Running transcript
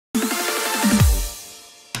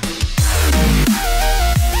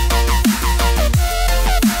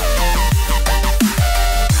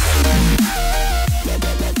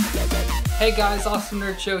Hey guys,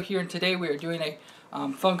 FallenRedZeo here, and today we are doing a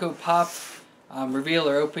Funko Pop reveal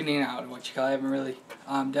or opening. I don't know what you call it. I haven't really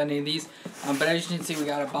done any of these. But as you can see, we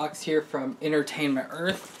got a box here from Entertainment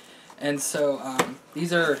Earth. And so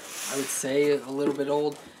these are, I would say, a little bit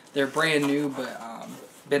old. They're brand new, but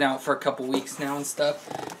been out for a couple weeks now and stuff.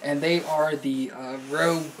 And they are the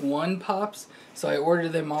Rogue One Pops. So I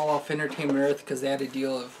ordered them all off Entertainment Earth because they had a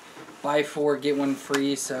deal of buy 4, get 1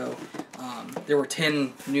 free. So there were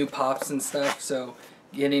 10 new pops and stuff. So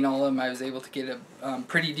getting all of them, I was able to get a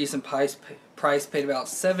pretty decent price. Paid about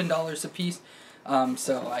 $7 a piece.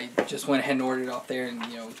 So I just went ahead and ordered it off there, and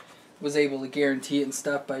was able to guarantee it and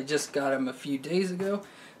stuff. But I just got them a few days ago.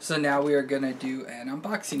 So now we are gonna do an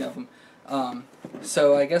unboxing of them.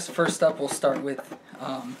 So I guess first up we'll start with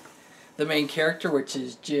the main character, which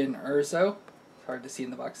is Jyn Erso. It's hard to see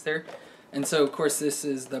in the box there. And so, of course, this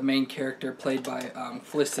is the main character played by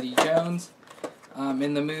Felicity Jones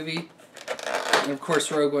in the movie. And, of course,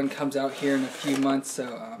 Rogue One comes out here in a few months,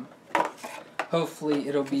 so hopefully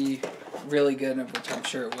it'll be really good, which I'm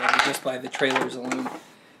sure it will be just by the trailers alone.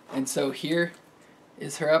 And so here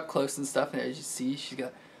is her up close and stuff. And as you see, she's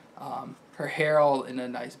got her hair all in a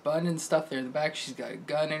nice bun and stuff there in the back. She's got a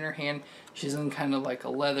gun in her hand. She's in kind of like a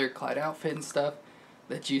leather-clad outfit and stuff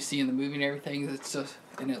that you see in the movie and everything. It's just,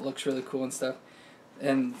 and it looks really cool and stuff.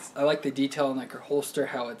 And I like the detail on like her holster,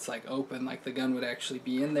 how it's like open, like the gun would actually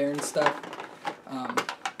be in there and stuff.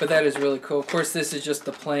 But that is really cool. Of course, this is just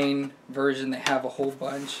the plain version. They have a whole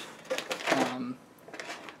bunch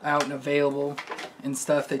out and available and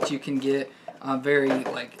stuff that you can get,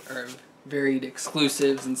 varied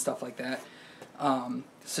exclusives and stuff like that.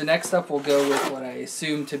 So next up, we'll go with what I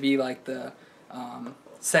assume to be like the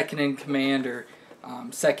second in command or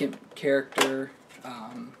second character,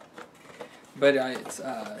 but it's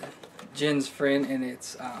Jyn's friend, and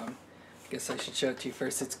it's I guess I should show it to you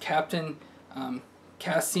first. It's Captain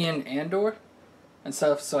Cassian Andor and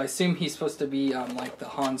stuff. So I assume he's supposed to be like the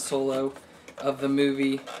Han Solo of the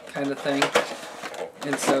movie kind of thing.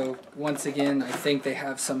 And so once again, I think they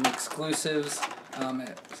have some exclusives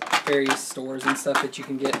at various stores and stuff that you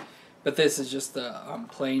can get. But this is just the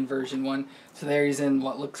plain version one. So there he's in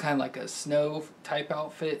what looks kind of like a snow type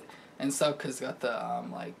outfit and stuff, because he's got the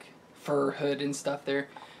like fur hood and stuff there.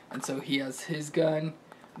 And so he has his gun.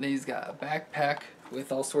 And then he's got a backpack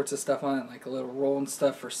with all sorts of stuff on it, like a little roll and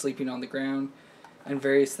stuff for sleeping on the ground and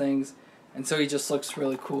various things. And so he just looks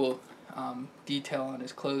really cool. Detail on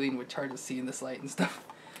his clothing, which hard to see in this light and stuff.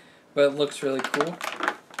 But it looks really cool.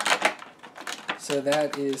 So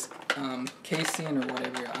that is Cassian or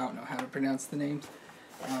whatever. I don't know how to pronounce the names.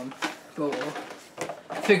 But we'll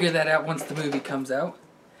figure that out once the movie comes out.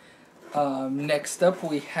 Next up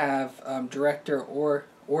we have director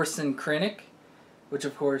Orson Krennic, which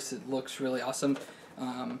of course it looks really awesome.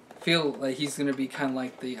 Feel like he's going to be kind of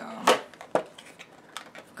like the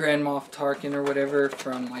Grand Moff Tarkin or whatever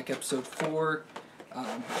from like episode 4.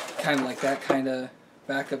 Kind of like that kind of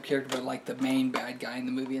backup character, but like the main bad guy in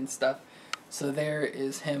the movie and stuff. So there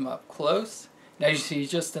is him up close. Now you see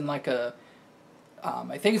he's just in like a,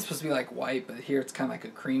 I think it's supposed to be like white, but here it's kind of like a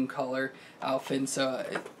cream color outfit. And so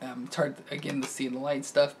it's hard again to see in the light and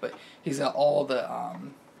stuff, but he's got all the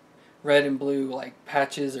red and blue like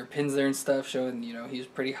patches or pins there and stuff, showing he's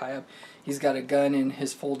pretty high up. He's got a gun in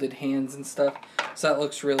his folded hands and stuff, so that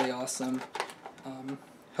looks really awesome.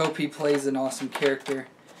 Hope he plays an awesome character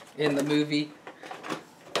in the movie,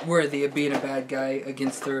 worthy of being a bad guy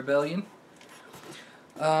against the rebellion.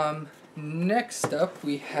 Next up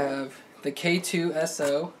we have the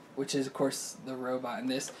K2SO, which is of course the robot in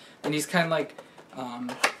this, and he's kind of like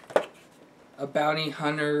a bounty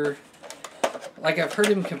hunter. Like I've heard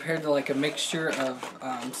him compared to like a mixture of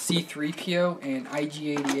C-3PO and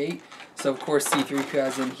IG-88. So of course C-3PO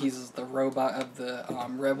as in he's the robot of the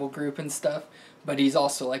rebel group and stuff, but he's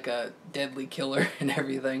also like a deadly killer and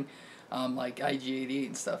everything, like IG-88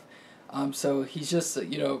 and stuff. So he's just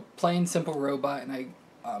plain simple robot, and I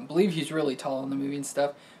believe he's really tall in the movie and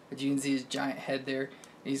stuff. But you can see his giant head there.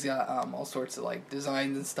 He's got all sorts of like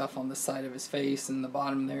designs and stuff on the side of his face and the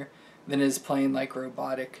bottom there. Then his plain like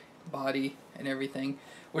robotic body and everything,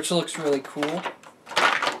 which looks really cool.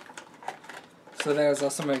 So that was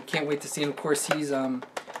awesome. I can't wait to see him. Of course, he's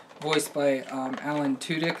voiced by Alan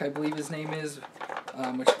Tudyk, I believe his name is,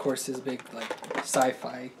 which of course is a big like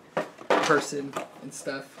sci-fi person and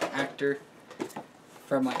stuff, actor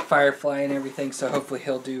from like Firefly and everything. So hopefully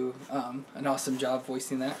he'll do an awesome job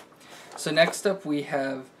voicing that. So next up we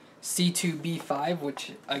have C2B5,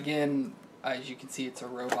 which again, as you can see, it's a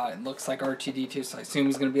robot. It looks like R2-D2, so I assume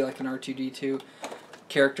he's going to be like an R2-D2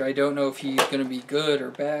 character. I don't know if he's going to be good or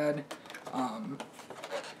bad.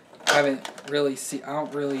 I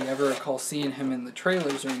don't really ever recall seeing him in the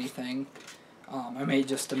trailers or anything. I may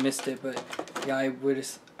just have missed it, but yeah, I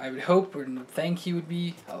would hope and think he would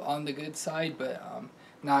be on the good side, but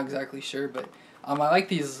not exactly sure. But I like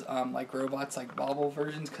these like robots, like bobble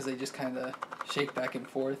versions, because they just kind of shake back and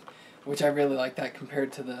forth, which I really like that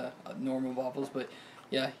compared to the normal bobbles. But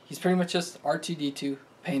yeah, he's pretty much just R2-D2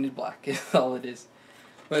 painted black is all it is.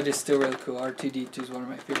 But it's still really cool. R2-D2 is one of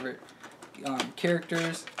my favorite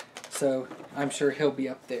characters, so I'm sure he'll be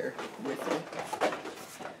up there with it.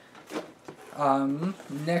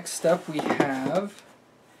 Next up we have,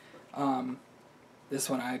 this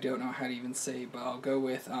one I don't know how to even say, but I'll go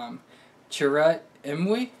with Chirrut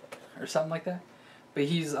Imwe, or something like that. But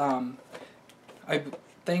he's, I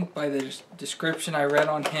think by the description I read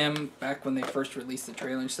on him back when they first released the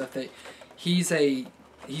trailer and stuff, that he's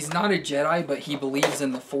not a Jedi, but he believes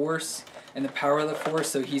in the Force and the power of the Force,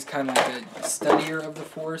 so he's kind of like a studier of the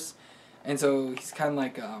Force. And so he's kind of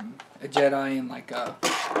like a Jedi and like a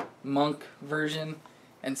monk version,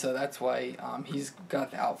 and so that's why he's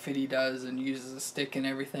got the outfit he does and uses a stick and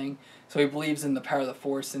everything. So he believes in the power of the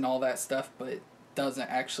Force and all that stuff, but doesn't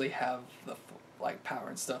actually have the like power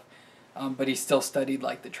and stuff. But he still studied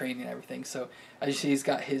like the training and everything. So as you see, he's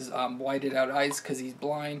got his whited out eyes because he's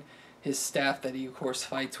blind, his staff that he of course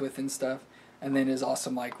fights with and stuff, and then his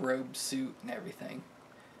awesome like robe suit and everything,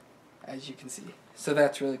 as you can see. So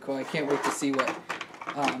that's really cool. I can't wait to see what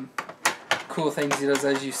cool things he does.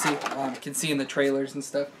 As you see, can see in the trailers and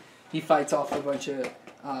stuff, he fights off a bunch of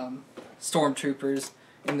stormtroopers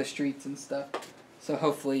in the streets and stuff. So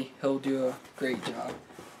hopefully he'll do a great job.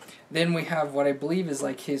 Then we have what I believe is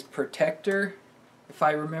like his protector, if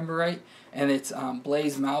I remember right, and it's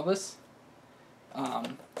Blaze Malbus,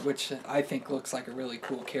 which I think looks like a really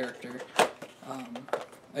cool character.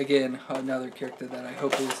 Again, another character that I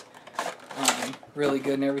hope is really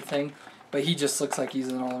good and everything. But he just looks like he's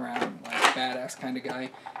an all-around like badass kind of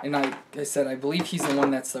guy. And like I said, I believe he's the one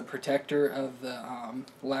that's the protector of the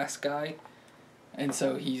last guy. And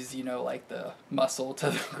so he's, you know, like the muscle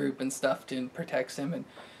to the group and stuff, and protects him and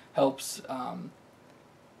helps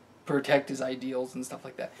protect his ideals and stuff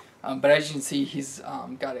like that. But as you can see, he's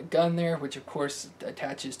got a gun there, which of course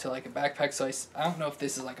attaches to like a backpack. So I don't know if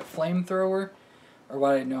this is like a flamethrower or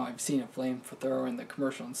what. I know I've seen a flamethrower in the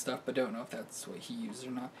commercial and stuff, but don't know if that's what he uses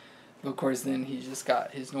or not. But of course, then he's just got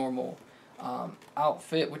his normal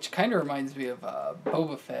outfit, which kind of reminds me of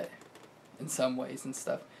Boba Fett in some ways and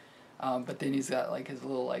stuff. But then he's got like his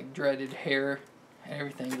little like dreaded hair and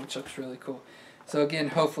everything, which looks really cool. So again,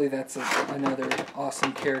 hopefully that's another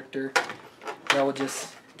awesome character that will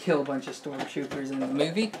just kill a bunch of stormtroopers in the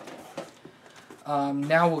movie.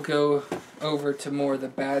 Now we'll go over to more the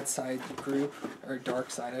bad side group, or dark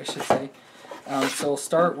side, I should say. So we'll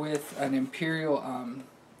start with an Imperial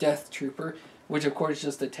Death Trooper, which of course is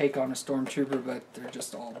just a take on a stormtrooper, but they're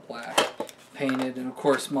just all black, painted, and of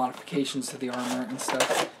course modifications to the armor and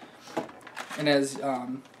stuff. And as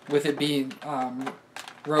with it being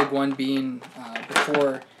Rogue One being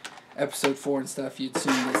before Episode 4 and stuff, you'd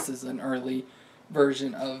assume this is an early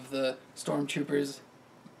version of the stormtroopers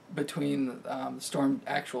between the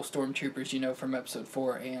actual stormtroopers, you know, from Episode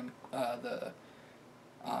 4 and the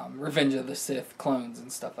Revenge of the Sith clones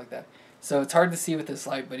and stuff like that. So it's hard to see with this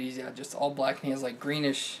light, but he's just all black, and he has like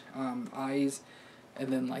greenish eyes,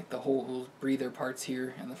 and then like the whole breather parts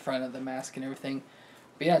here in the front of the mask and everything.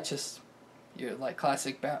 But yeah, it's just your like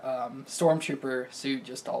classic stormtrooper suit,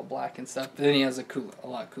 just all black and stuff. But then he has a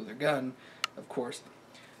lot cooler gun, of course.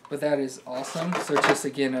 But that is awesome. So it's just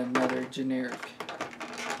again another generic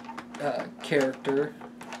character,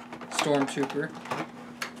 stormtrooper.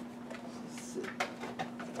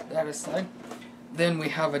 Set that aside. Then we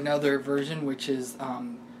have another version, which is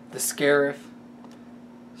the Scarif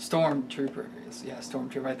Stormtrooper. Yeah,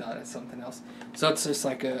 Stormtrooper. I thought it's something else. So it's just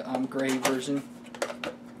like a gray version.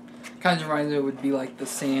 Kind of reminds me it would be like the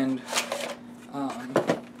sand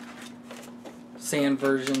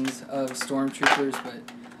versions of Stormtroopers, but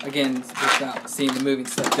again, without seeing the movie and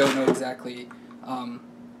stuff, don't know exactly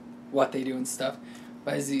what they do and stuff.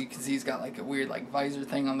 But as you can see, he's got like a weird like visor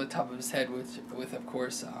thing on the top of his head with of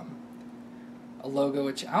course a logo,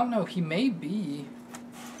 which I don't know, he may be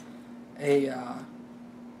a I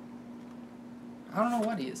don't know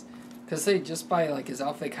what he is, because they just by like his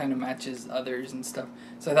outfit kind of matches others and stuff.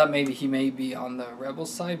 So I thought maybe he may be on the rebel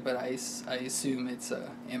side, but I assume it's a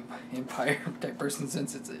Empire type person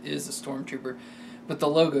since it is a stormtrooper. But the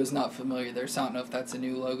logo is not familiar there, so I don't know if that's a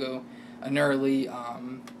new logo, an early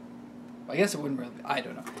I guess it wouldn't really. I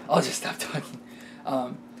don't know. I'll just stop talking.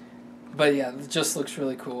 But yeah, it just looks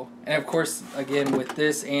really cool. And of course, again, with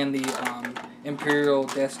this and the Imperial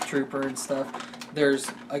Death Trooper and stuff,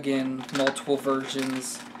 there's, again, multiple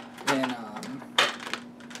versions and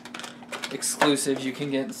exclusives you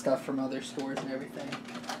can get and stuff from other stores and everything.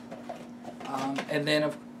 And then,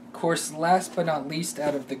 of course, last but not least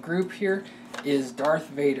out of the group here is Darth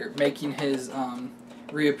Vader, making his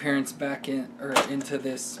reappearance back into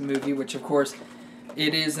this movie, which, of course,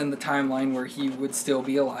 it is in the timeline where he would still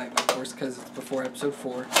be alive, of course, because it's before Episode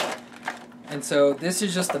 4. And so this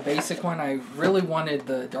is just the basic one. I really wanted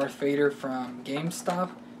the Darth Vader from GameStop,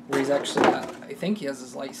 where he's actually got, I think he has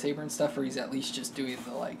his lightsaber and stuff, or he's at least just doing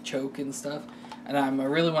the like choke and stuff. And I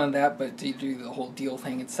really wanted that, but to do the whole deal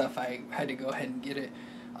thing and stuff, I had to go ahead and get it.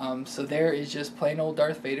 So there is just plain old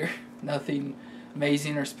Darth Vader. Nothing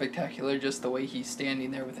amazing or spectacular, just the way he's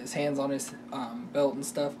standing there with his hands on his belt and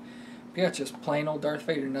stuff. Yeah, just plain old Darth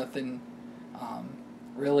Vader. Nothing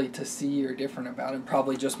really to see or different about him.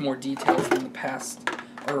 Probably just more details than the past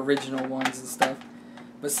or original ones and stuff.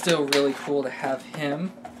 But still really cool to have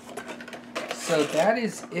him. So that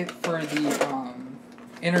is it for the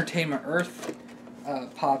Entertainment Earth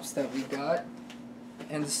pops that we got.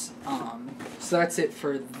 And so that's it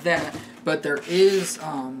for that. But there is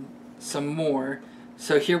some more.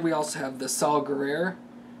 So here we also have the Saw Gerrera,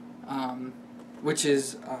 which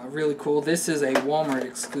is really cool. This is a Walmart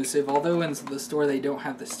exclusive, although in the store they don't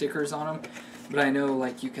have the stickers on them. But I know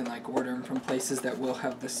like you can like order them from places that will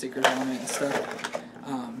have the stickers on it and stuff.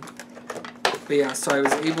 But yeah, so I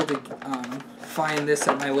was able to find this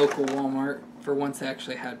at my local Walmart for once they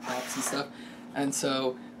actually had pops and stuff. And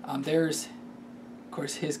so there's, of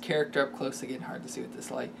course, his character up close. Again, hard to see with this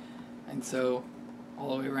light. And so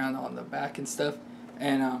all the way around on the back and stuff.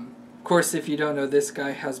 And of course, if you don't know, this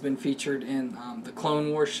guy has been featured in the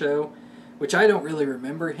Clone Wars show, which I don't really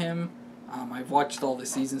remember him. I've watched all the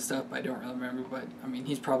season stuff, but I don't really remember. But I mean,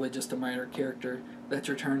 he's probably just a minor character that's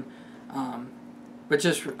returned. But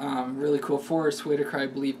just really cool. Forrest Whitaker, I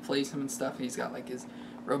believe, plays him and stuff. He's got like his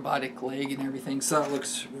robotic leg and everything, so that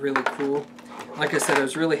looks really cool. Like I said, I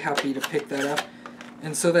was really happy to pick that up.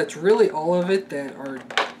 And so that's really all of it that are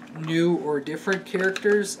new or different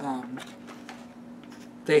characters.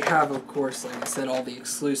 They have, of course, like I said, all the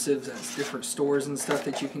exclusives at different stores and stuff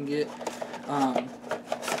that you can get.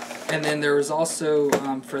 And then there was also,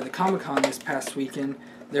 for the Comic-Con this past weekend,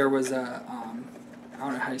 there was a, I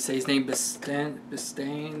don't know how you say his name, Bistain,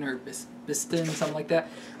 something like that,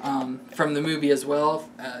 from the movie as well.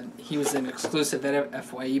 He was an exclusive at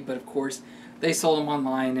FYE, but of course, they sold them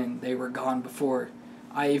online and they were gone before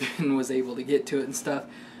I even was able to get to it and stuff.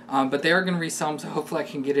 But they are going to resell them, so hopefully I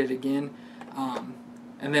can get it again.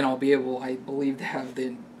 And then I'll be able, I believe, to have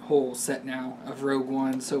the whole set now of Rogue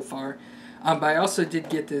One so far. But I also did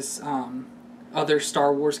get this other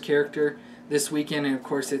Star Wars character this weekend, and of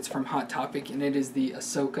course it's from Hot Topic, and it is the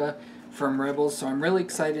Ahsoka from Rebels. So I'm really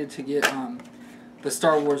excited to get the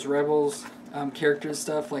Star Wars Rebels characters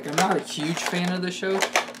stuff. Like, I'm not a huge fan of the show,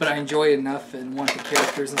 but I enjoy it enough and want the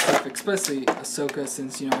characters and stuff, especially Ahsoka,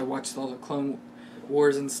 since, you know, I watched all the Clone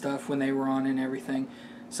Wars and stuff when they were on and everything.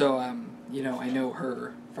 So, you know, I know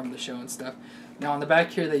her from the show and stuff. Now, on the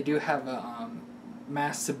back here, they do have a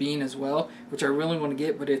Masked Sabine as well, which I really want to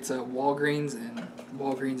get, but it's a Walgreens, and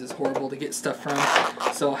Walgreens is horrible to get stuff from,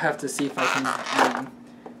 so I'll have to see if I can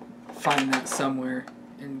find that somewhere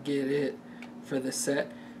and get it for the set.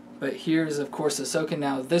 But here's, of course, Ahsoka.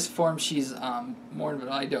 Now, this form, she's more of,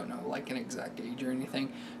 I don't know, like an exact age or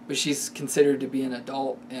anything, but she's considered to be an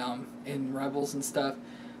adult in Rebels and stuff.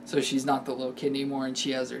 So she's not the little kid anymore, and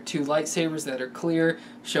she has her two lightsabers that are clear,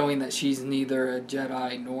 showing that she's neither a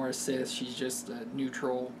Jedi nor a Sith. She's just a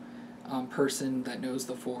neutral person that knows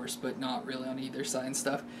the Force, but not really on either side and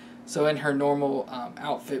stuff. So in her normal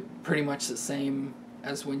outfit, pretty much the same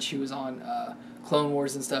as when she was on Clone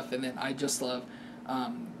Wars and stuff. And then I just love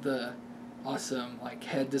the awesome like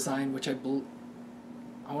head design, which I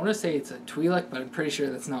want to say it's a Twi'lek, but I'm pretty sure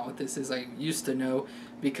that's not what this is. I used to know,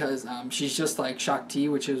 because she's just like Shakti,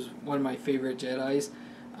 which is one of my favorite Jedis.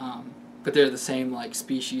 But they're the same like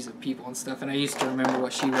species of people and stuff, and I used to remember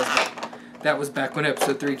what she was. But that was back when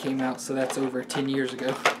Episode 3 came out, so that's over 10 years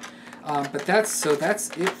ago. But that's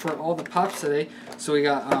it for all the pops today. So we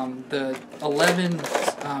got the 11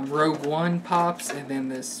 Rogue One pops, and then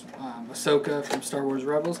this Ahsoka from Star Wars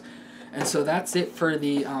Rebels. And so that's it for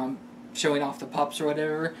the showing off the pops or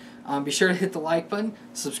whatever. Be sure to hit the like button,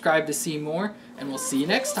 subscribe to see more, and we'll see you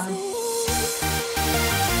next time.